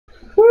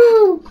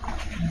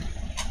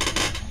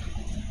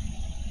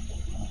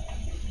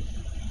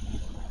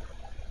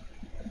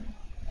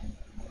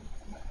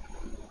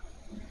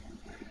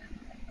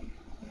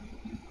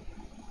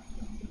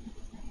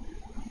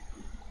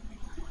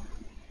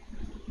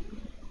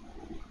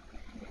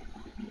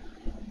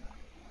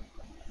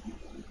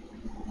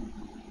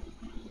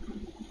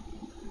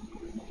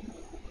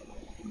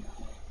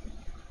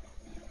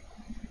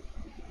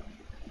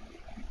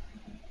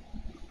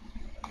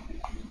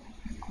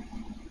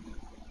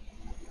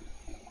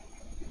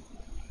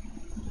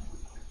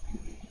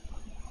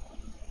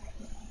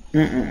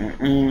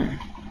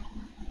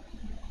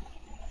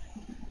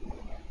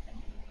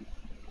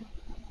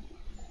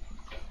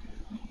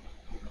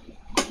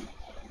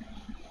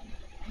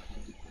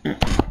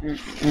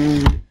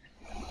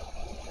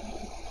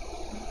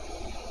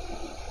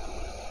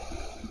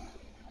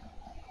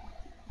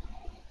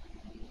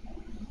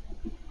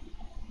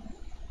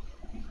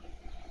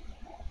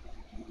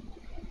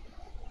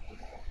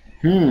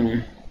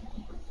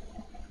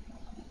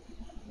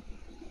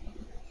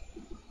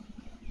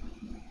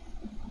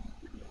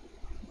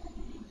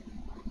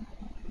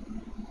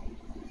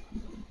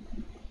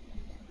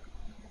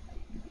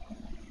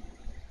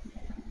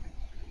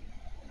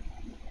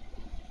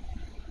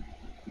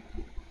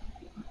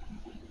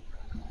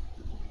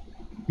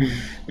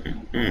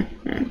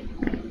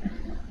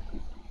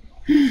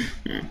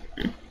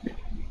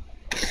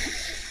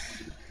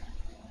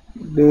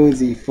Dude, is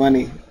he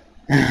funny?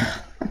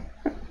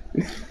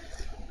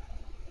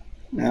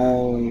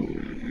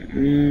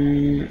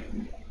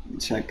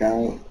 Check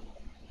out.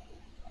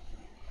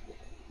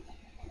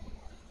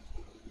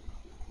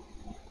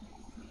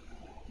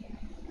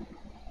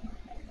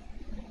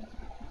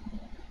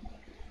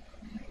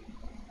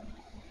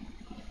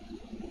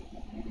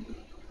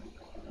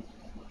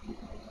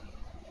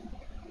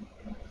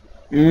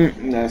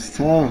 That's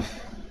tough.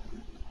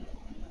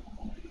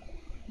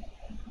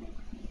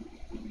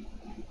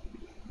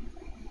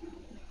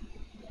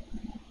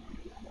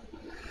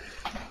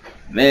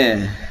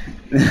 Man.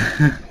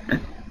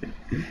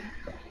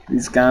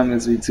 These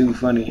comments be too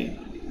funny.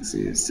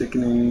 See, it's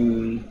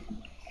sickening.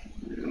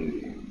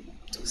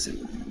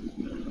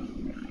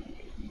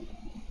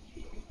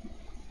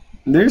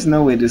 There's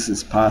no way this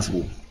is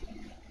possible.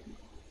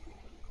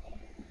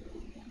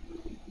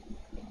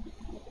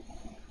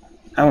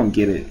 I don't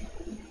get it.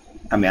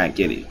 I mean, I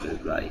get it,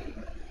 but like,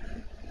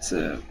 it's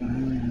a.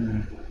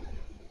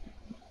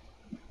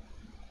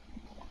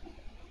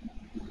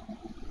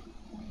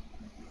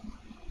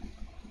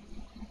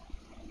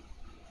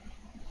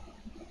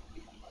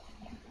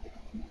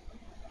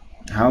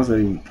 How is that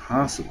even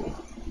possible?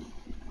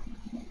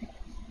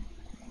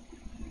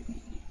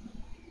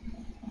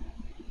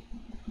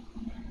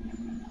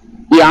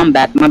 Yeah, I'm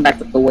back. I'm back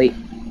with the weight.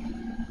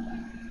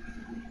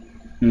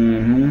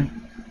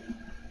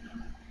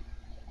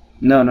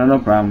 No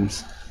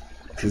problems.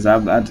 Cause I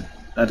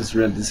just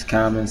read this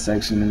comment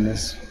section and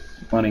it's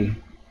funny.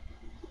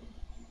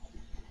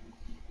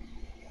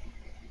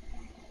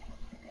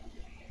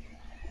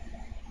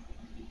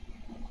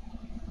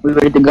 We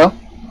ready to go?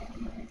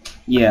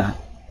 Yeah,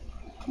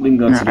 we can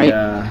go to the.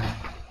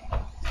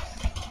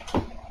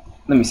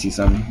 Let me see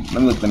something.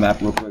 Let me look at the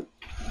map real quick.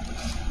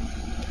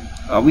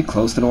 Are we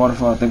close to the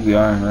waterfall? I think we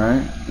are,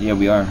 right? Yeah,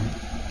 we are.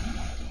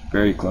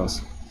 Very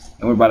close.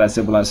 And we're by that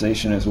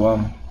civilization as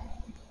well.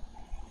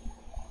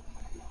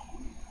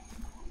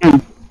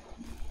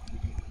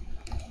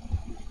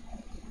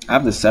 I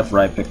have the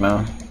Sephiroth pick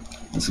now.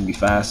 This will be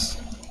fast.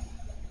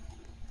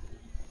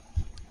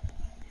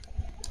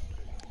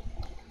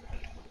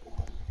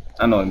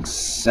 I know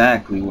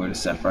exactly where the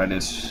Sephiroth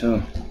is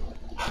too.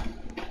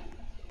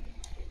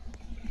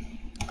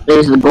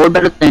 Is the gold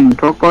better than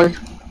turquoise?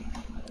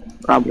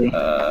 Probably.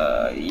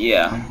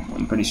 Yeah,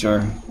 I'm pretty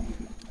sure.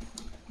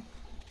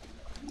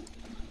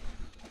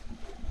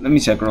 Let me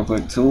check real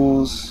quick.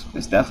 Tools,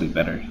 it's definitely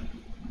better.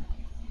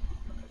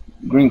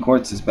 Green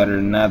quartz is better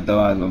than that,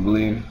 though, I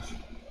believe.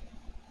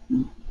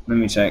 Let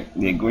me check.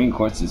 Yeah, green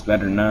quartz is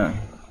better than that.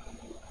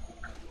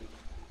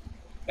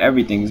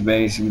 Everything's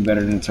basically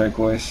better than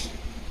turquoise.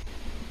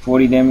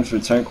 40 damage for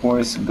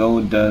turquoise.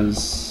 Gold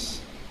does.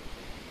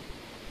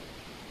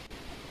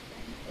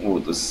 Well,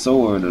 the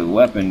sword, the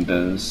weapon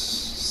does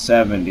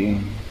 70.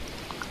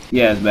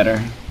 Yeah, it's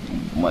better.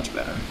 Much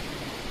better.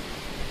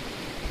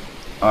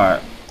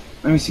 Alright.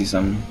 Let me see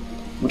something.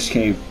 Which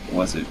cave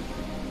was it?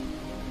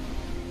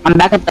 I'm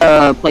back at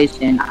the place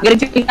and I'm gonna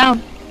check it out.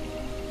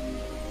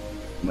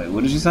 Wait,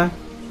 what did you say?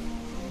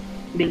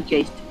 Being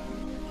chased.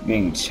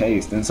 Being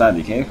chased inside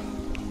the cave?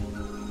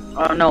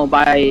 No,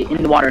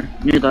 in the water,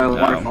 near the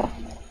waterfall.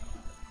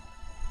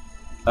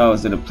 Oh,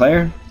 is it a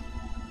player?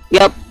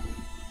 Yep.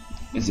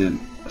 Is it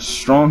a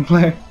strong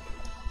player?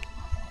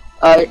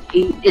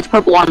 It's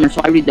purple armor, so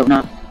I really don't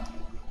know.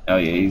 Oh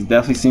yeah, he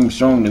definitely seems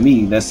strong to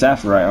me. That's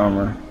Sapphire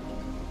armor.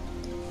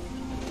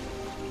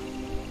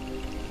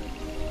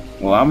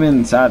 Well, I'm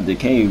inside the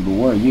cave, but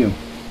where are you?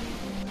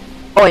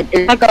 Oh, it's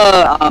like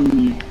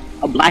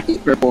a blackish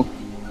purple.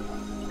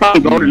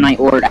 Probably Goldenite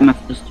or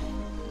Amethyst.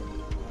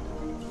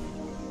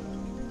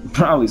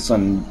 Probably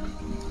some,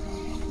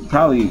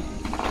 probably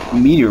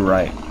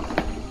meteorite.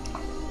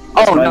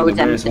 That's Oh no, probably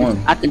the it's rarest emerald.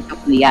 one. I can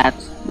jump from the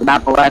axe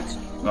without the axe.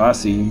 Oh, I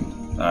see.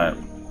 Alright,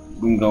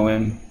 we can go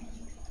in.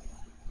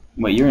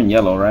 Wait, you're in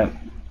yellow, right?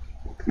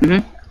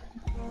 Mhm.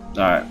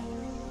 Alright.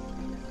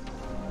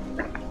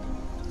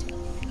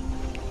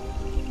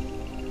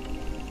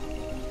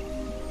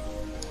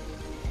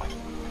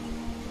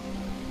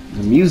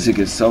 The music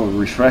is so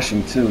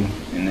refreshing too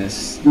in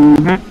this.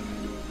 Mhm.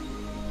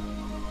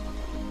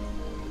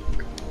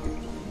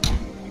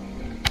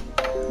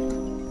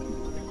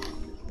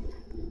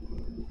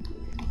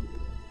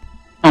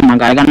 Oh my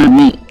god, I got no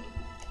meat.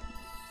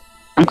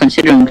 I'm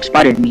considering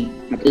spider meat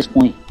at this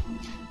point.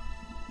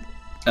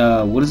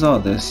 What is all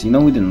this? You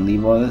know we didn't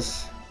leave all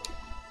this?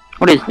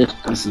 What is this?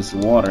 This is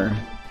water.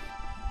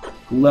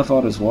 Who left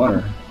all this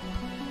water?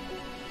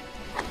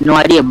 No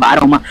idea, but I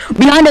don't mind.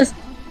 Behind us!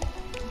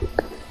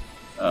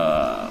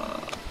 Uh.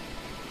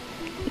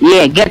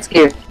 Yeah, get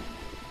scared.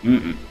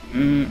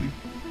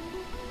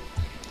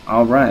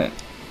 Alright.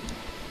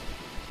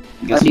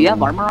 Do you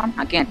have armor on?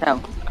 I can't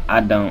tell.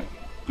 I don't.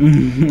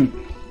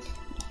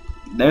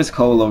 There's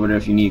coal over there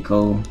if you need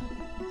coal.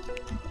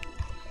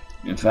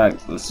 In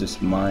fact, let's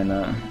just mine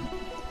that.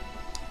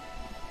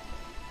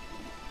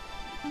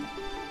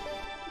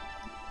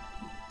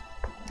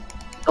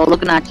 Go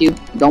looking at you.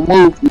 Don't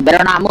move. You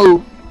better not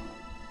move.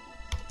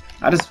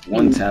 I just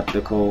one tapped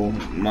the coal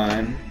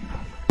mine.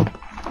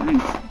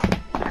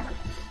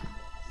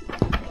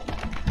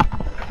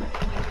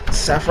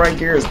 Sapphire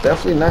gear is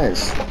definitely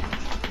nice.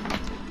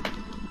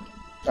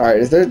 Alright,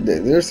 is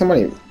there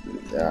somebody?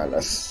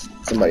 That's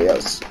somebody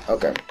else.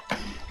 Okay.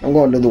 I'm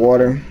going to the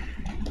water.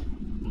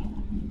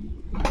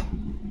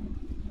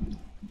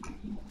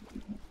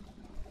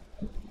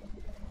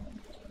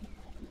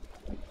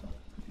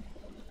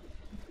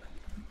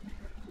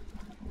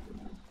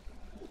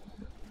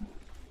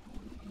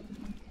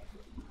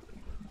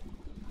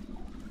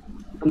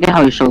 Look at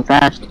how he's so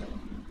fast.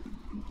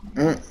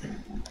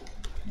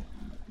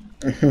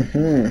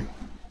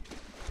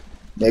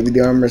 Maybe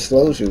the armor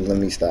slows you. Let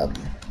me stop.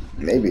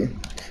 Maybe.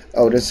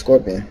 Oh, there's a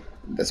scorpion.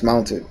 That's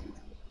mounted.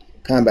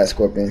 Combat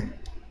scorpion.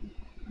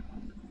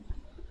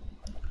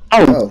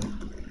 Oh, Oh.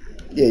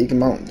 Yeah, you can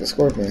mount the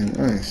scorpion.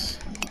 Nice.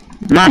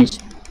 nice.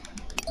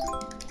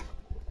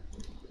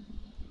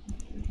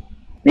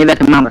 Maybe I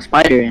can mount a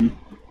spider in.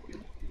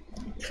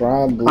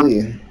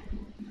 Probably.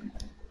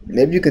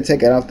 Maybe you could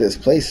take it out this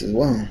place as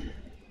well.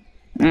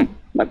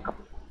 Like,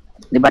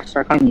 they about to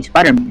start calling me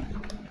Spider-Man.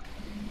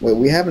 Wait,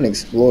 we haven't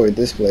explored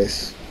this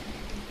place.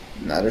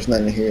 Nah, there's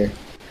nothing here.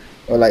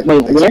 Or like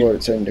Wait,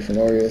 explored certain different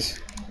areas.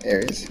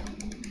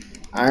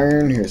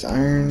 Iron, here's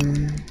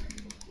iron.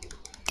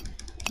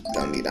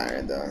 Don't need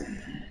iron though.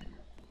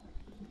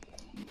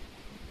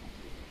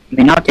 I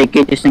mean, I'll take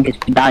it just in case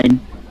we died.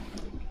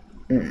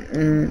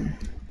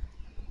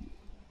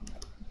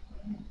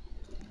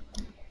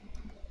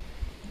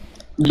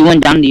 You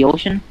went down the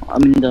ocean? I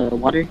mean, the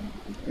water?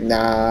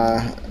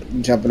 Nah,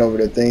 jumping over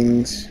the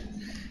things.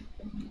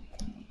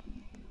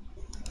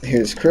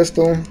 Here's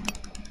crystal.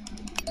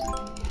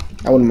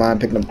 I wouldn't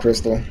mind picking up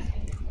crystal.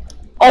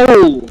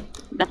 Oh!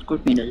 That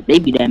scorpion does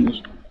baby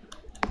damage.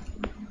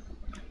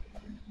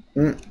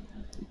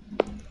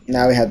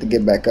 Now we have to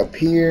get back up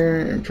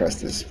here and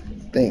press this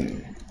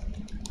thing.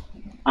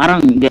 I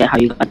don't get how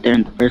you got there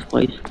in the first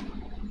place.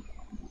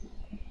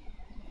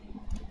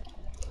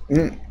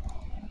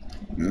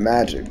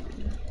 Magic.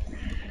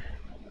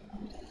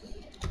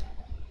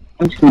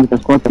 I'm just gonna get the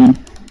scorpion.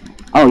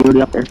 Oh, you're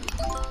already up there.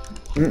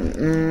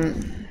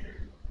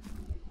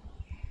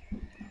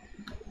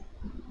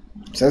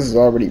 Says it's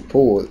already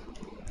pulled.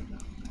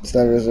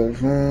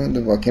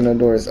 The volcano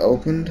door is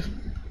opened,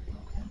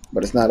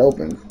 but it's not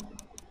open.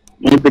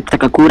 Maybe it's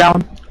like a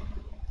cooldown?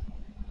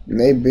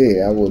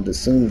 Maybe, I would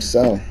assume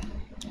so.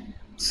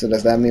 So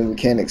does that mean we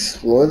can't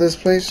explore this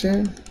place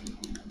yet?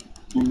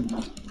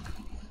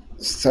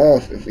 It's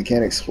tough if we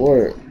can't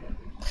explore it,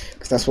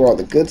 because that's where all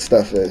the good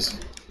stuff is.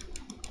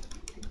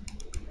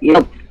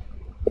 Yep.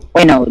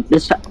 Wait, no,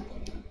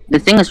 the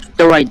thing is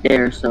still right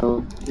there,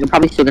 so you'll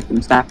probably still get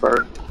some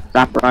sapphire.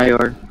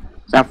 Come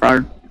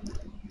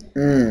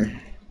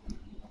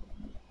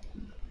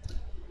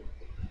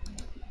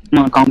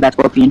on, combat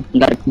scorpion.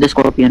 You got this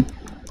scorpion.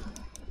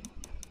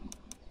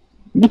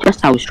 Let me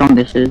test how strong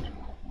this is.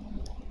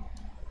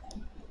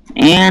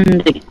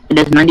 And it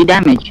does 90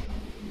 damage.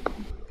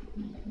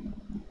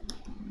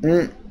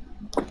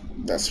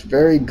 That's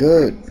very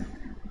good.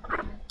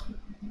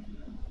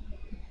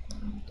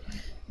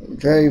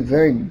 Very,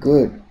 very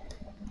good.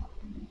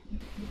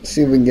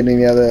 See if we can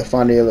get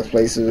find any other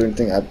places or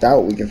anything. I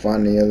doubt we can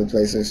find any other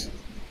places.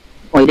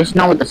 Wait, this is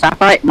not with the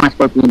sapphire? My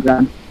scorpion's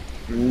gone.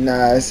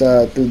 Nah, it's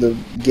through the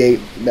gate,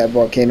 that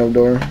volcano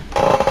door.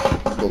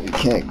 But we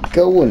can't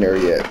go in there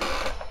yet.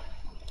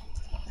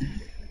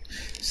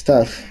 It's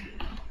tough.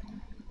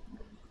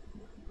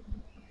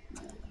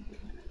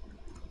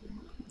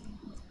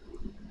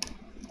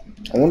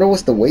 I wonder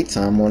what's the wait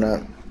time on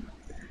that.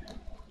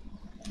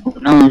 Who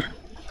knows?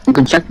 You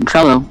can check the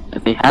Trello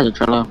if it has a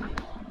Trello.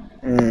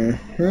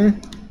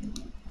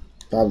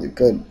 Probably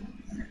could.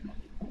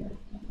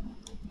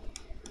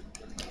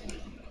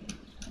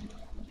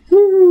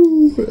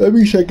 Let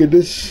me check in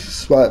this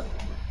spot.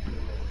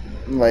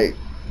 Like,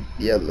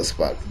 the other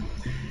spot.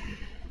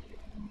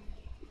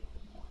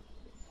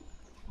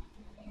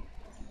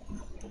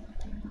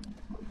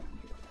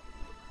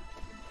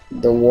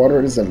 The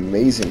water is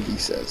amazing, he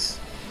says.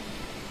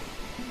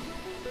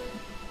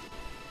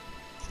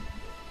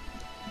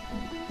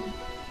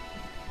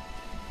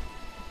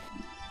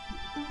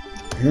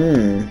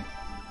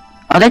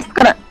 Oh, that's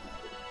gonna.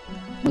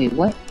 Wait,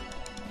 what?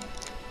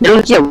 There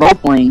was a role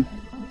playing.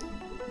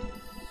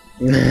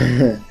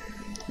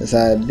 That's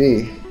how it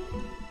be.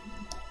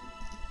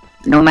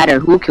 No matter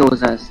who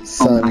kills us.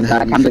 Son, oh my god,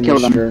 have you time to kill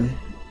them.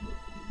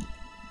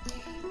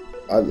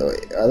 finished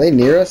are they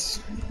near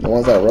us? The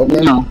ones that rope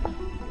them? No.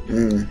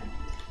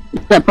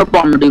 That purple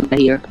armor dude right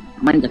here.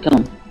 I might need to kill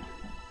him.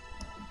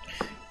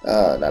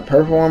 That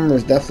purple armor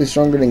is definitely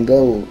stronger than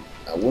gold.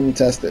 I wouldn't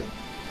test it.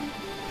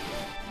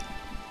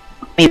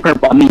 I mean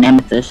purple, I mean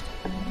amethyst.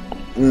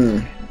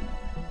 The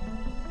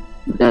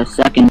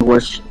second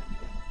worst.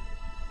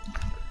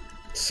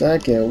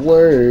 Second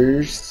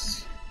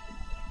worst.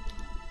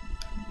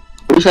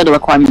 We said the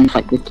requirement is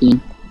like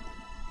 15.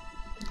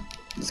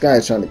 This guy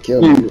is trying to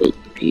kill me.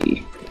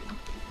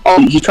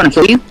 Oh, he's trying to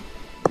kill you?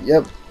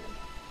 Yep.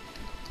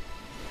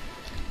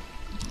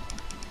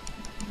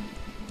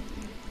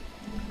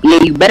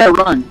 Yeah, you better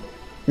run.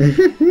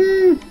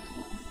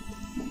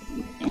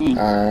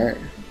 Alright.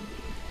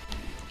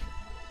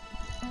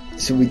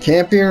 Should we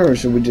camp here or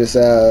should we just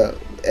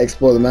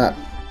explore the map?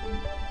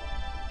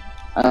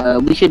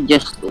 We should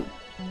just...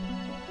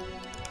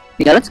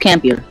 Yeah, let's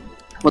camp here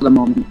for the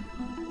moment.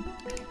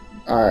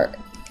 Alright.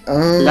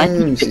 Let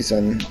me see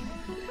something.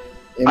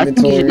 I think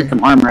you should get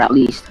some armor at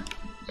least.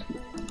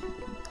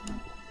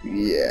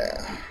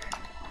 Yeah.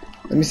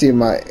 Let me see what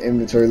my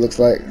inventory looks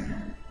like.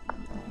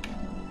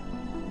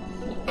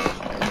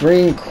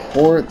 Green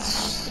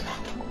quartz.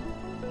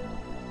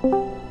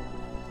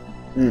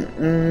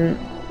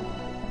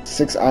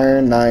 6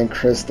 iron, 9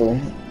 crystal.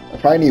 I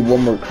probably need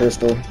 1 more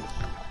crystal.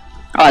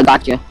 Oh, I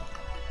got you.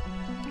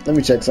 Let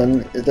me check,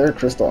 son. Is there a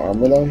crystal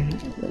armor though?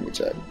 Let me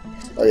check.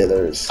 Oh yeah,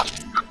 there is.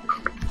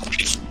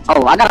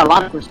 Oh, I got a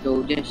lot of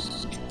crystal.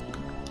 Just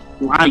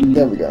lying.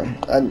 There we go.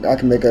 I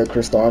can make a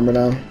crystal armor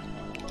now.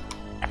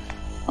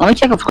 Let me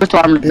check if crystal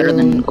armor is better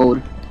than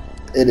gold.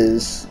 It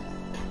is.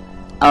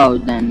 Oh,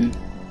 then.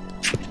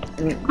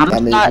 How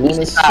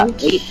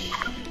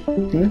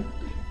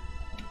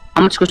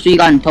much crystal you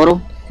got in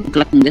total?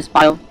 Collecting this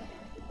pile?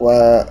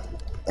 Well,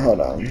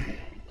 hold on.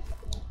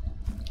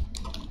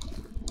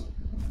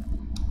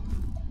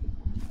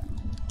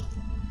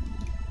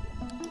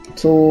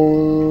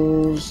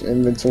 Tools,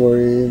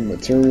 inventory,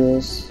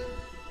 materials.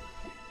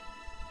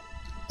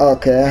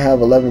 Okay, I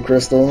have 11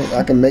 crystal.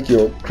 I can make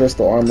you a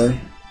crystal armor.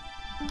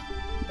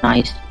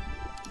 Nice.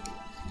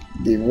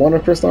 Do you want a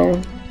crystal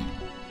armor?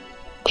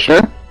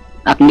 Sure.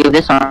 I can give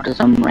this armor to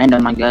some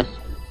random, I guess.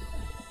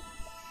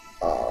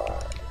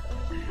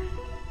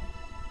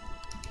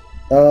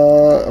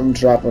 I'm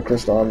dropping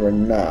crystal armor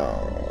now.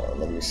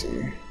 Let me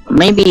see.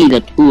 Maybe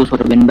the tools would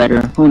have been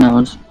better. Who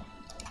knows?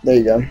 There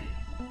you go.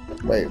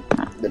 Wait,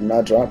 did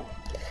not drop?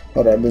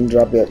 Hold on, I didn't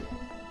drop yet.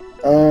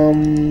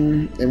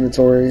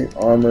 Inventory,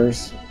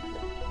 armors.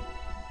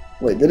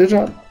 Wait, did it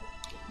drop?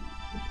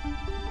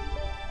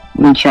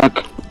 Let me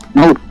check.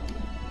 Nope.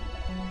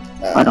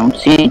 I don't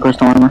see any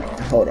crystal armor.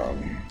 Hold on.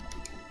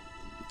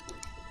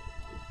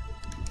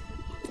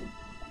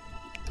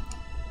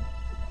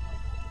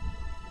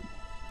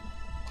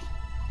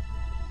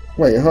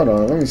 Wait, hold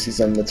on. Let me see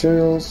some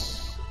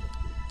materials.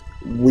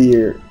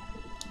 Weird.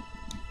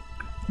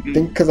 I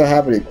think because I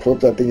have it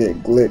equipped, I think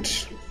it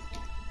glitched.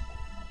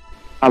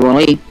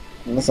 Probably.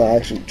 Unless I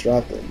actually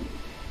dropped it.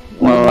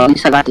 Well, at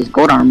least I got this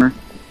gold armor.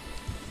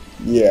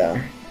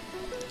 Yeah.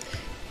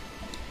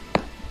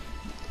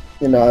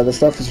 You know, the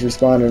stuff is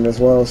respawning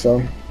as well,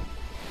 so.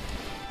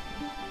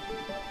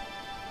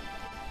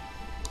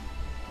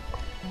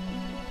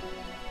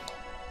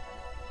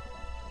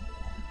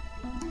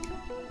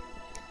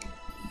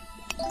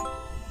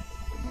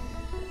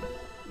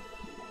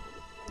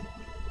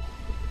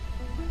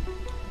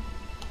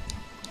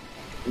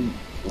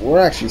 We're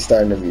actually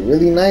starting to be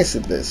really nice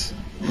at this.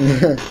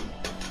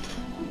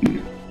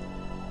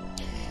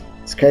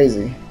 It's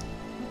crazy.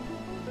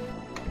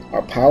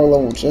 Our power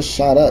level just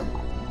shot up.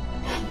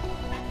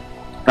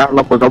 That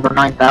look was over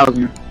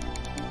 9,000.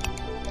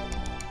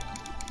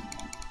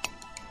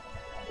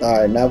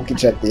 Alright, now we can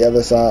check the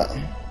other side.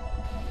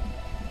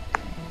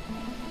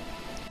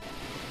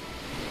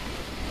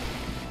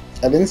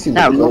 I didn't see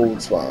the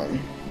gold spawn.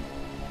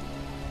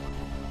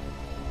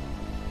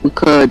 We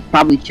could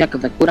probably check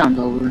if the cooldown's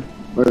over.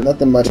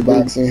 Nothing much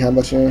boxing. How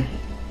about you?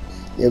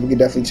 Yeah, we could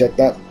definitely check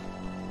that.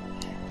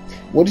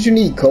 What did you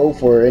need code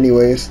for,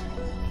 anyways?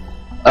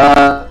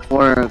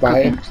 For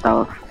cooking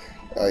stuff.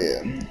 Oh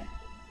yeah.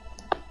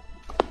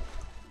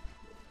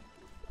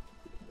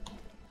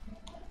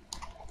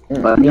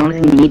 But the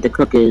only thing you need to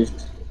cook is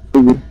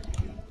food.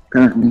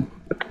 currently.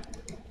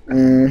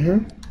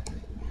 Mm-hmm.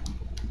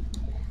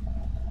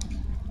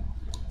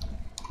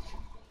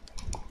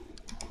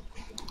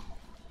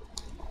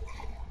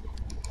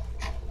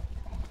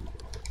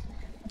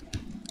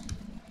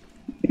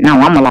 Now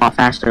I'm a lot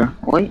faster.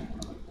 Wait.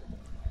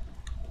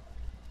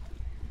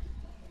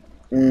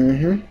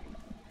 Mm-hmm.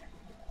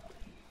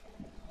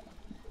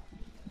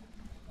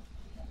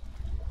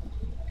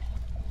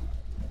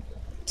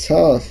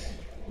 Tough.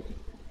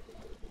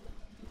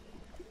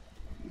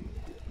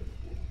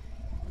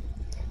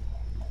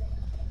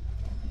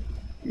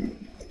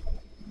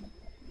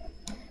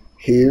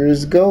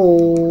 Here's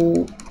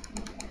gold.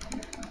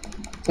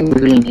 I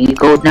really need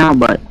gold now,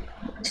 but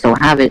still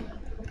have it.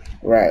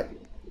 Right.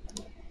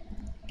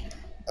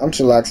 I'm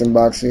chillaxing,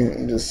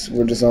 Boxy.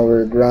 We're just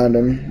over here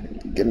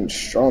grinding, getting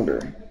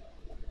stronger.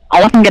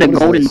 I want to get a What is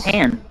golden this?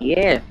 pan.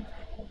 Yeah.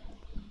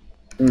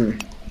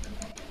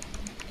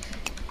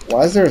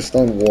 Why is there a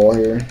stone wall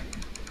here?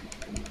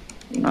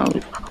 No.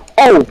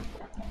 Oh!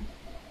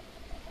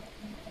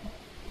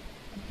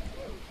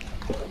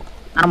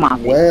 Out of my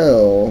way.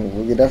 Well,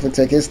 we could definitely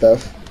take his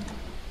stuff.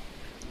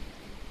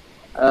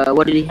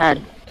 What did he had?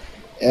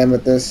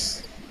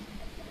 Amethyst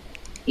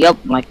Yep,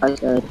 like I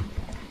said.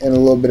 and a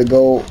little bit of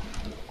gold.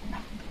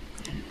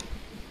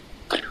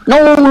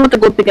 No, not the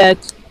gold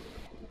pickaxe.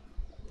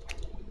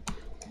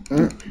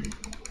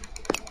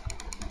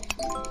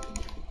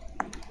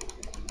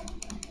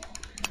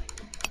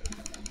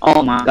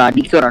 Oh my god,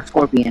 he killed our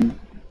scorpion.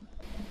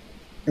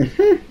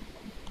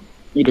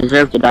 You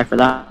deserve to die for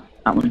that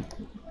one.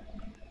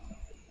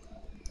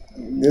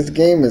 This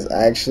game is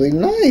actually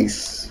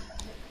nice.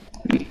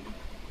 Right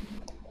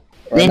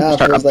Then now, it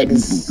start feels like updating.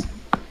 it's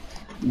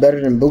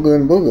better than Booga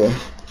and Booga.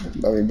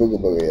 I mean,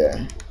 Booga Booga,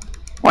 yeah.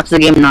 What's the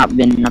game not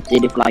been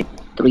updated for like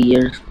 3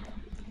 years?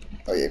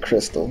 Oh yeah,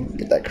 crystal.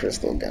 Get that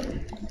crystal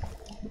again.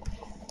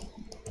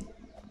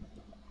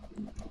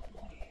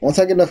 Once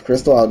I get enough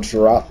crystal, I'll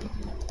drop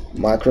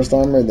my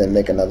crystal armor, then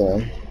make another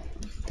one.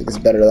 I think it's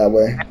better that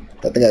way.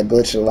 I think I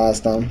glitched it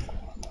last time.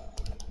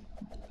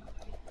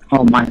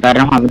 Oh my god, I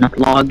don't have enough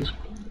logs.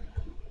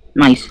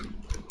 Nice.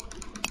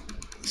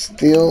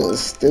 Steel is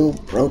still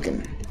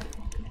broken.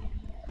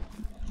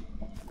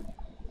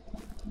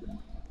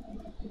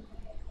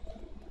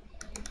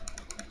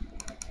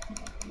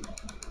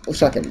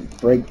 Wish I can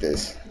break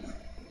this.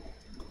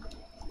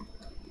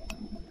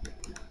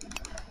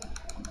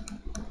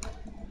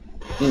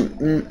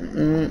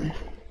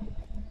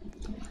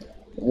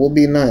 Will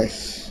be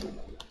nice.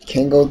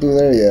 Can't go through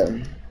there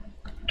yet.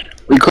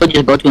 We could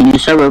just go to a new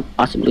server,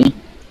 possibly.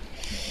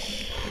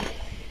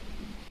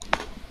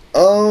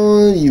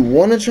 Oh, you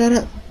wanna try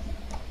that?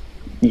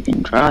 You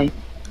can try.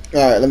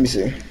 Alright, let me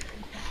see.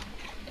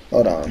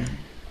 Hold on.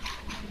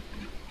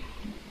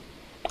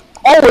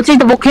 Oh, it says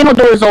the volcano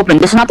door is open.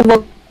 This is not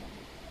the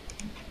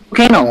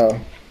volcano. Oh.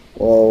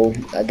 Well,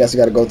 I guess we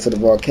gotta go to the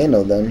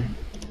volcano then.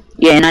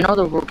 Yeah, and I know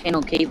the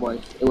volcano cave was.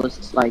 It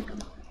was like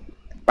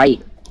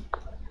right.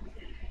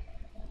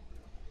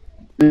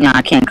 Yeah,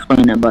 I can't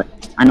explain it, but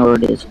I know where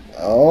it is.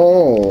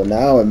 Oh,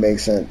 now it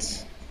makes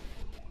sense.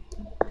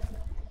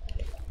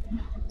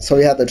 So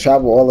we have to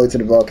travel all the way to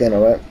the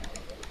volcano, right?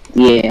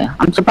 Yeah,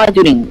 I'm surprised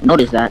you didn't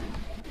notice that.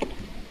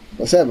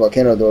 I said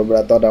volcano door,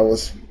 but I thought that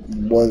was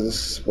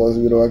supposed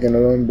to be the volcano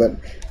door, but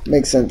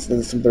makes sense that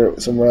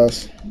it's somewhere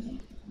else.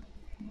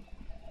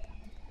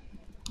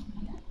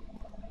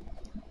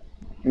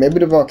 Maybe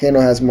the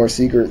volcano has more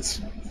secrets.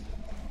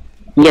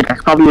 Yeah,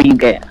 that's probably what you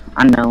get.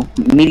 I know.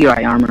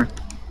 Meteorite armor.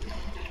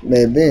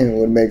 Maybe it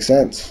would make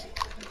sense.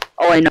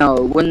 Oh, I know.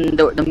 When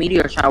the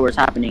meteor shower was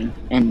happening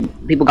and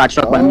people got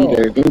struck by Oh.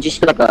 meteors, didn't you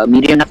see like a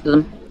meteor next to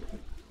them?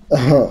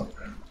 Oh,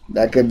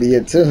 that could be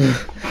it too.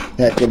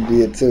 That could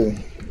be it too.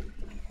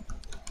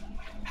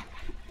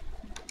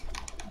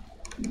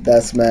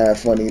 That's mad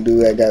funny,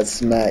 dude. I got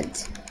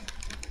smacked.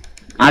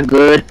 Not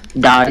good.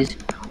 Dies.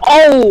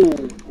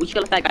 Oh! We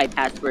should let that guy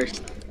pass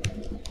first.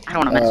 I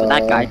don't want to mess with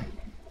that guy.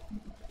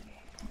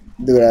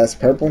 Dude, that's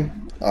purple?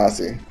 Oh, I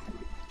see.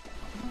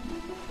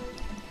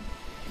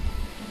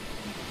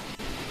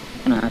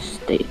 I'm gonna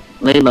stay.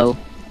 Lay low.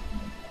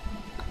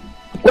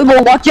 Wait,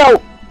 bro, watch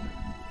out!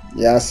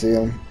 Yeah, I see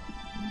him.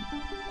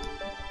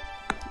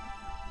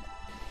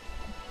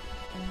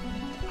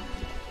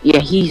 Yeah,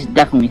 he's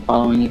definitely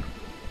following you.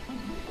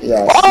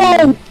 Yeah, I see Oh!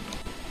 him.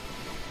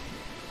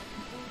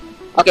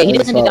 Okay, he He's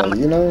doesn't do that following, much.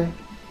 you know?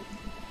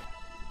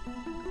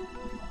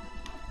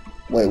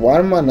 Wait, why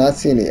am I not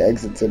seeing the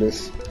exit to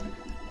this?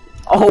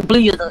 Oh,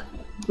 please,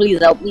 please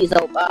help, please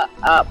help,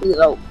 please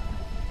help.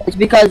 It's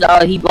because,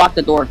 he blocked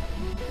the door.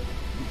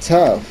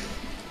 Tough.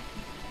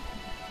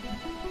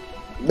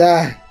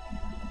 Nah.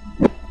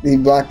 He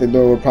blocked the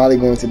door. We're probably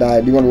going to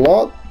die. Do you want to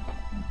log?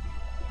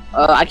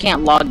 I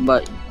can't log,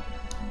 but...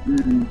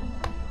 you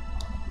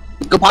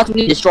could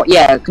possibly destroy...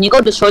 Yeah, can you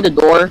go destroy the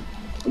door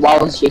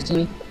while he's chasing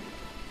me?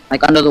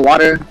 Like, under the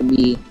water, to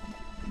be...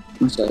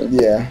 what's it?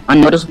 Yeah,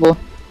 Unnoticeable.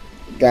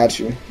 got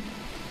you.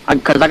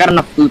 Because I got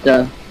enough food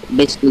to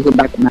basically go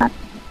back the map.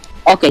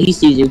 Okay, he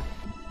sees you.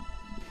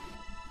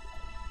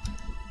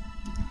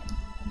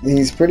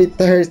 He's pretty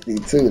thirsty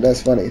too.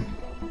 That's funny.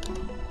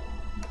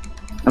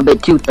 A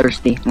bit too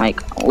thirsty.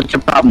 Like, what's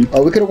your problem?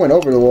 Oh, we could have went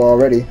over the wall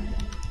already.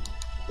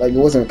 Like it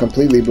wasn't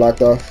completely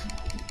blocked off.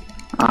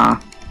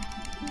 Ah.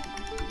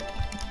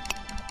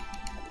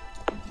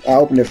 I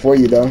opened it for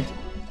you though.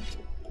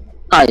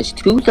 Guys,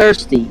 too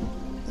thirsty.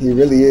 He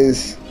really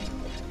is.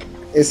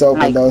 It's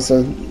open Like, though,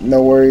 so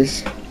no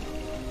worries.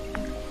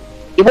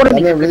 It wouldn't That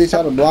be man really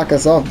tried to block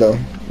us off though.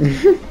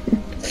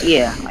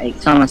 Yeah, like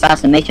some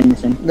assassination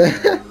mission.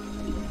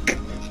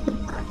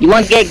 You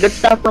want to get good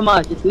stuff from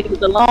us? Just leave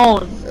us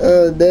alone.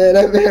 Damn,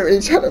 that man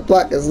really tried to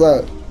block us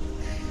up.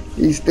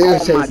 He's still Oh my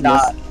chasing us.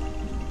 god.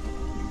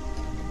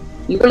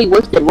 You really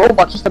wasted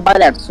Robux just to buy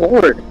that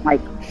sword.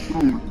 Like,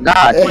 oh my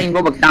god, 20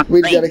 Robux down.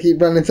 We just gotta keep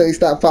running until he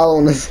stop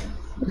following us.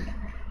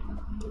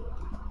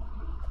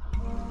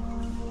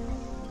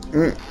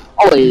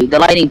 Oh wait, the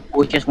lighting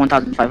was just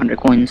 1,500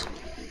 coins.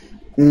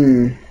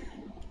 Mm.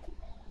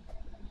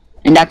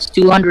 And that's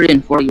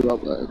 240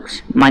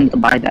 Robux. Might need to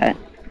buy that.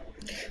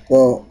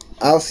 Well,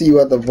 I'll see you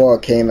at the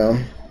volcano.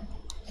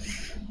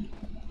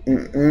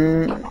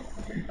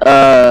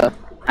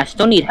 I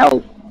still need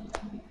help.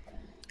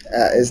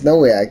 There's no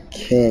way I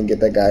can get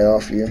that guy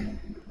off you.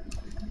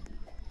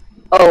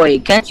 Oh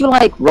wait, can't you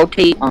like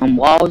rotate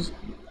walls?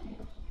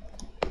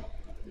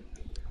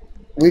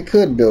 We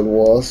could build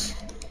walls.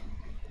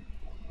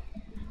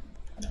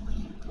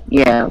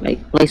 Yeah,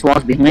 like place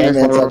walls behind That us.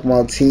 man Or talking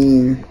about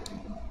team.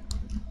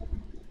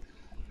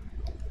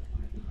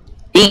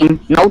 team,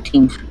 no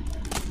teams.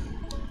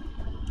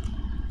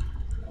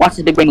 Watch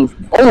this big brain move.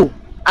 Oh,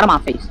 out of my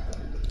face.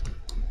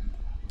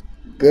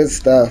 Good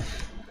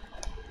stuff.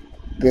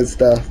 Good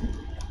stuff.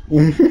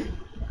 Wait,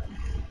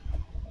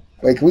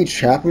 can we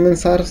trap him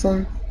inside of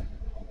something?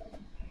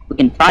 We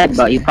can try it,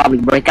 but you probably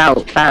break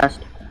out fast.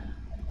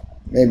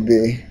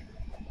 Maybe.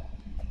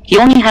 He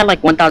only had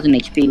like 1,000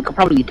 HP. We could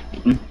probably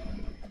take him.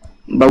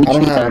 But we I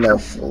don't should have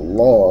enough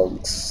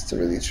logs to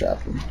really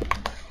trap him.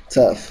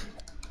 Tough.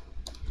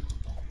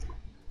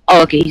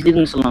 Oh, okay, he's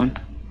leaving us alone.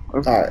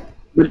 Alright.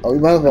 Oh, we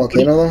by the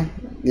volcano though?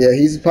 Yeah,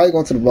 he's probably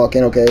going to the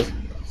volcano cave.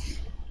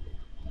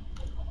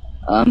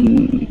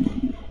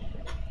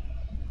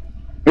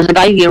 There's a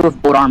guy here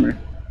with gold armor.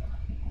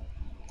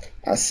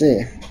 I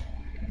see.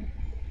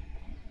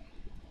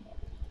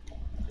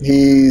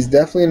 He's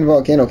definitely in the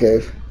volcano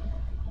cave.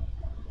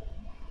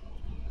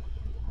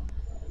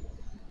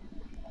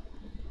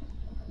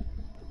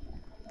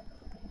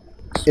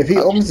 If he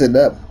opens it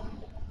up,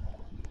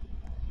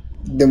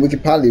 then we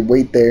could probably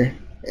wait there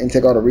and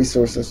take all the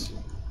resources.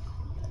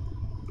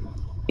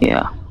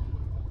 Yeah.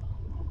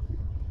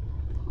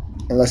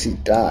 Unless he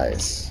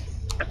dies.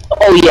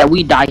 Oh yeah,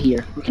 we die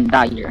here. We can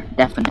die here,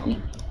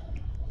 definitely.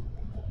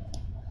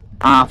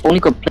 If only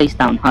could place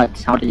down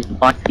huts, how does it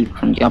block people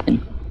from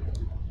jumping?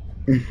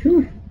 We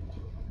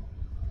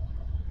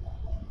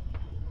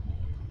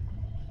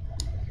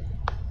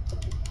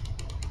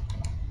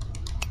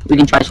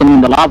can try swimming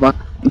in the lava.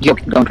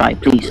 Joke, don't try,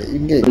 please. You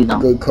can get Please don't.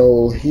 good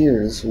coal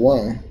here as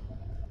well.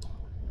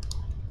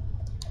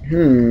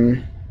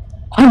 I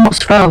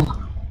almost fell.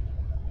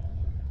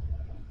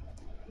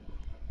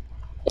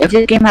 If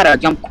this game had a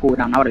jump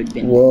cooldown, I would have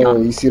been Whoa,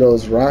 done. you see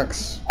those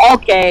rocks?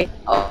 Okay.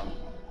 Oh.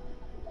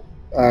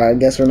 Alright, I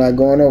guess we're not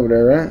going over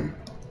there,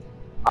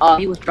 right?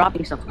 He was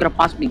dropping stuff. We could have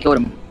possibly killed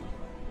him.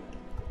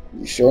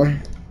 You sure?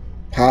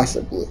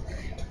 Possibly.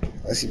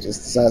 Unless he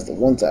just decides to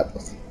one tap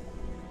us.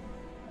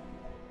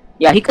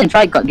 Yeah, he can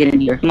try get in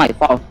here. He might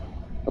fall.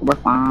 But we're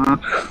fine.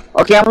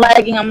 Okay, I'm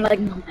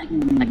lagging.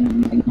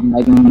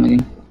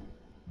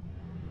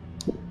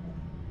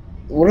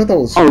 What are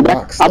those Oh,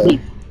 rocks that's though? probably...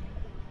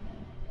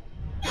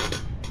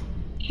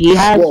 He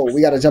has... Whoa,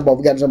 we gotta jump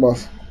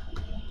off.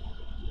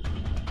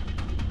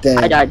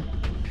 Damn. I died.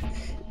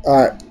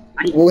 Alright,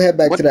 we'll head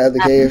back to the other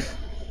cave.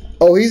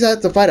 Oh, he's has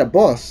to fight a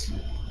boss.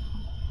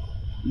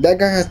 That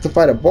guy has to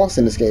fight a boss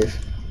in this cave.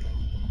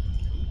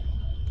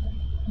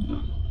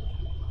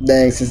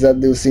 Dang, since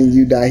that dude seen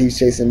you die, he's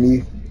chasing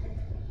me.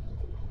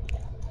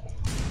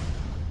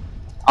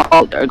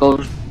 Oh, there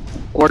goes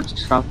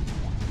quartz stuff.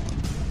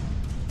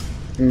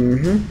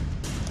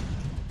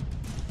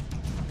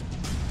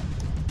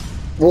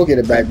 We'll get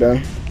it back though.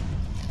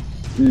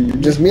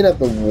 Just meet at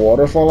the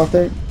waterfall, I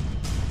think.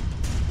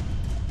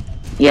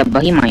 Yeah,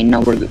 but he might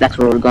know that's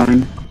where we're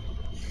going.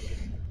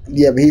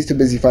 Yeah, but he's too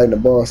busy fighting the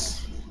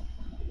boss.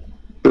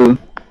 True.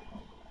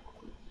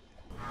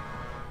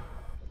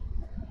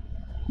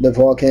 The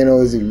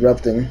volcano is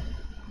erupting.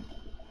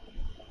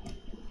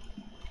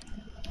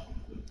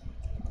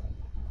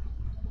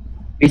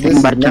 This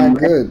is not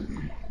good.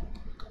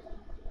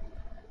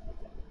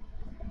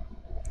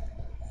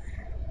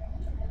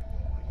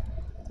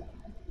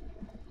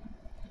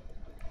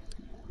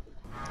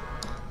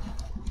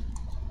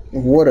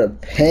 What a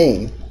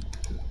pain.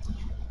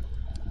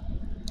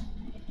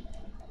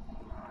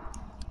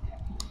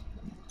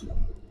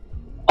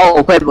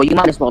 Oh, Pedro, you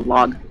might as well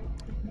log.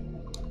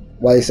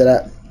 Why you say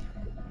that?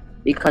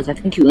 Because I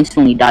think you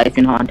instantly die if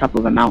you're not on top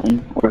of a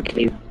mountain or a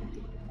cave.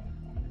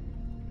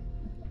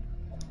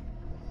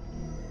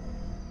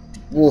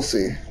 We'll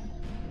see.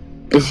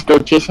 Is he still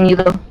chasing you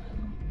though?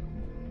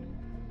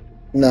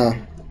 No.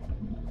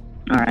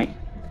 Alright.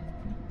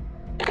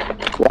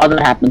 While that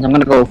happens, I'm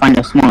gonna go find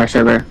a smaller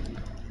server.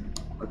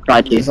 Or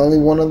try to. There's only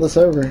one on the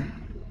server.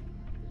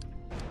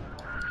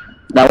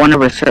 That one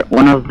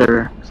of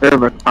their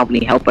servers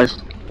probably help us.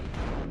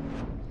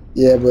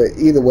 Yeah, but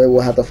either way,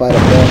 we'll have to fight a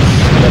boss.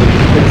 That'll be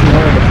pretty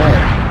hard to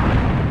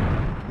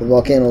fight. The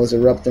volcano is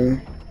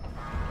erupting.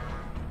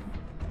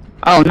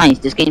 Oh, nice.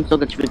 This game still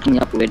gets freaking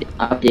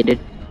updated.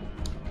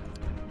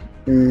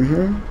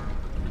 Mm-hmm.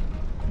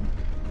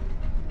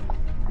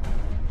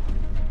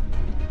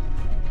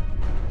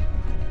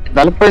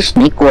 Developer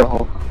Snake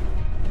World.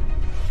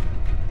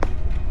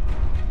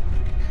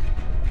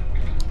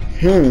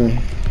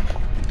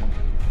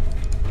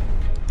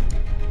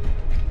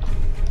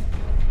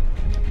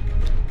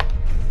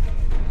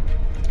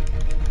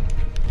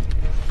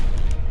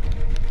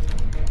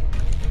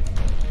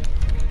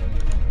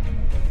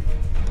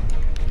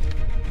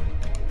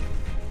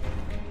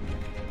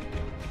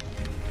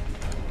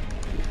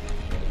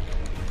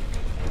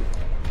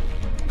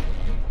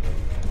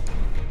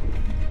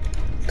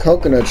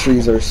 Coconut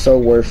trees are so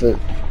worth it.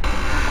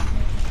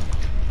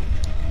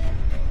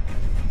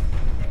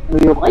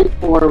 Real life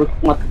or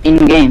what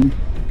in game?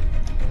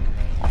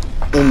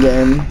 In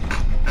game,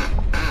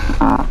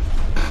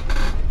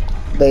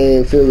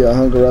 they fill your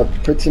hunger up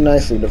pretty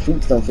nicely. The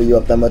fruits don't fill you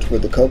up that much,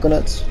 but the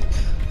coconuts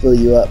fill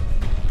you up.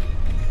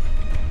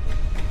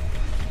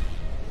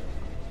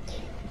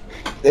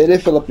 They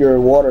did fill up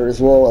your water as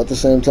well at the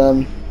same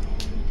time.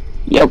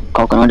 Yep,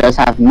 coconut does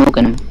have milk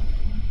in them.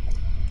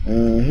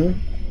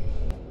 Mm-hmm.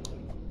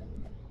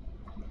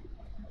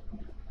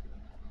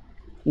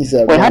 He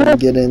said, Wait, run,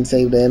 get in,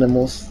 save the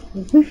animals.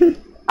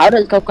 How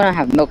does coconut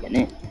have milk in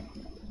it?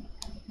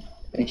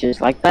 It's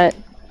just like that?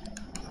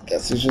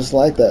 Guess it's just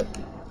like that.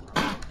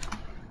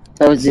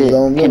 So is it,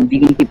 and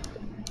vegan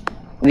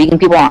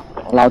people aren't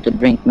allowed to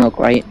drink milk,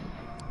 right?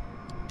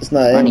 It's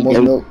not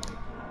animal milk.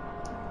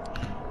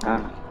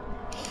 Ah.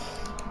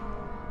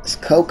 It's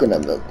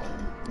coconut milk,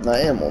 not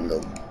animal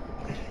milk.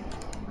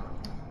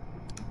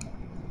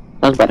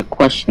 I was about to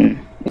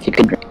question if you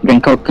could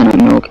drink coconut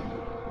milk.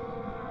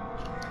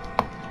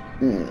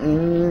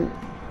 Mm-mm.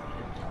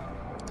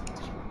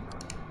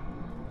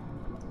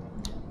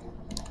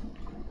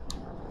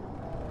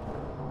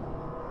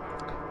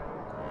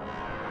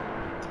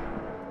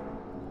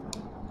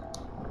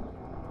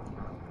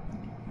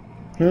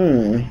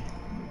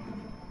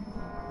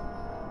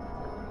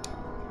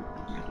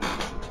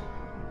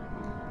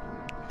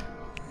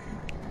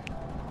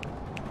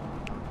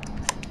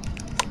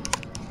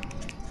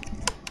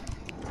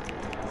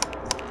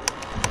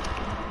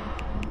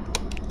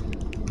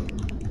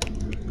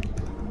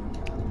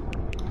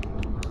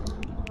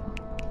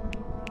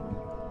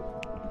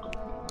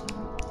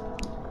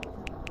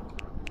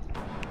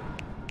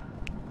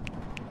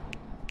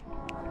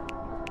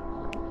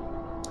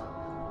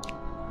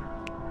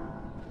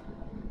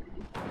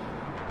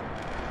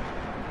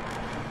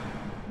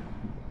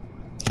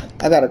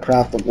 I gotta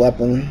craft a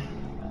weapon.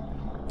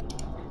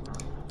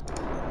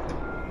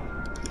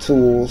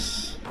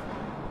 Tools.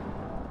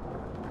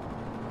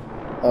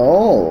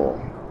 Oh.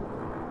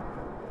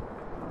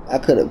 I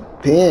could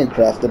have been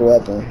crafted a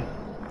weapon.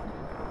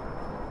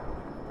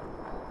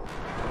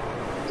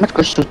 How much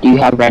crystals do you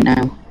have right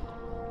now?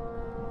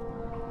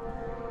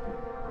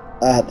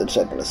 I have to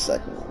check in a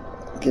second.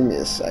 Give me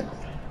a second.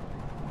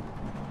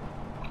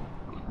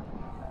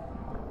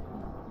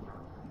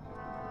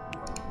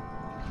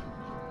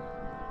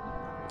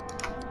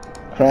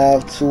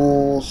 Craft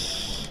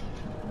tools,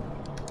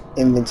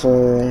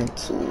 inventory,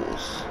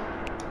 tools.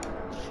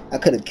 I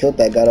could have killed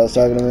that guy that was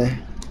talking to me.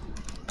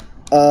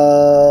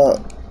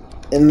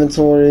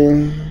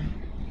 Inventory,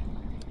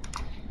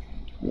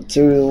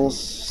 materials,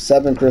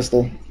 7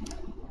 crystal.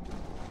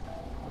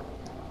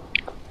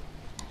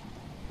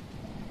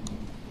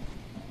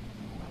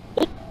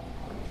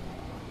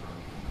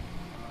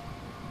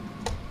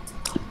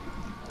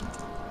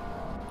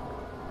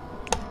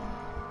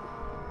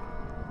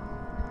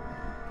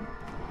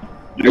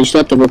 Are you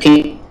still at the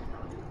volcano?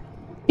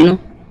 You know?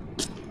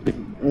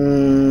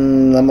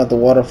 I'm at the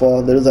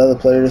waterfall. There's other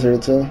players here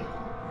too.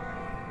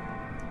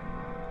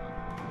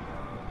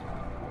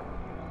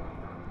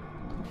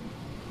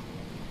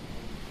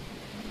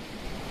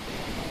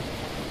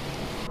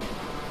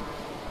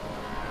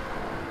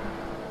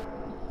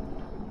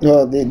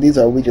 Well, these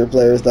are weaker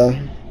players though.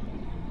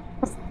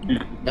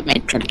 They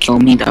might try to kill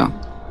me though.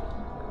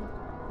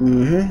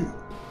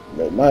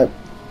 They might.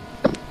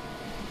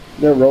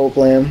 They're role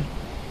playing.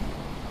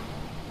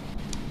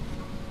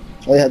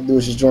 All you have to do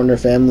is just join their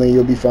family,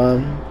 you'll be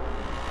fine.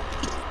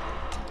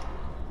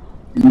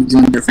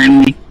 Join their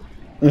family?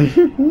 I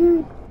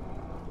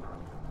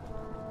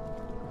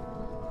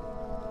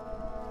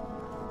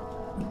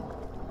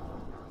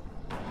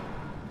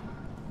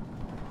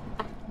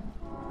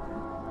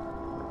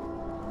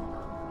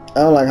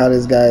don't like how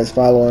this guy is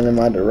following in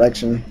my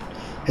direction.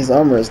 His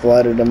armor is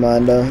lighter than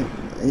mine though.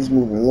 He's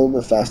moving a little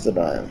bit faster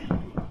than I am.